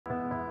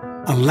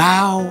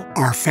Allow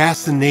our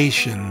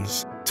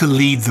fascinations to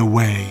lead the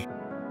way.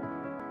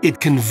 It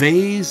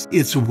conveys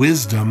its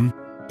wisdom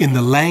in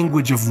the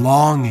language of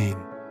longing,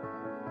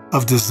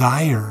 of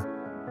desire,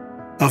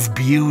 of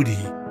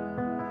beauty.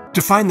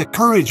 To find the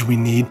courage we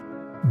need,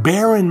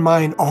 bear in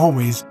mind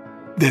always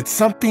that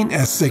something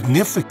as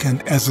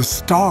significant as a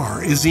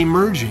star is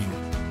emerging.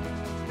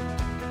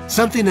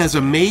 Something as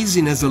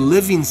amazing as a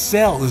living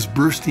cell is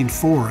bursting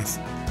forth.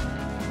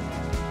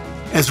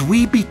 As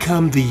we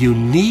become the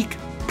unique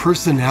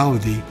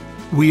personality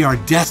we are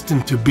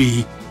destined to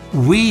be,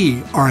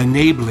 we are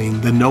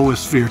enabling the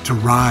Noosphere to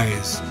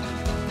rise.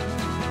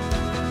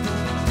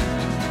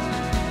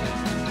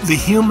 The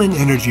Human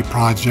Energy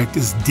Project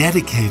is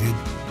dedicated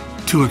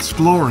to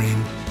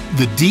exploring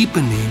the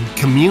deepening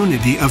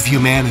community of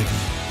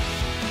humanity.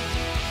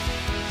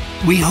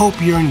 We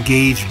hope your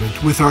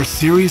engagement with our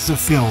series of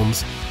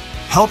films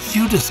helps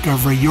you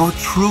discover your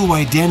true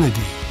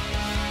identity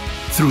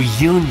through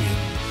union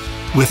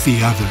with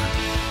the other.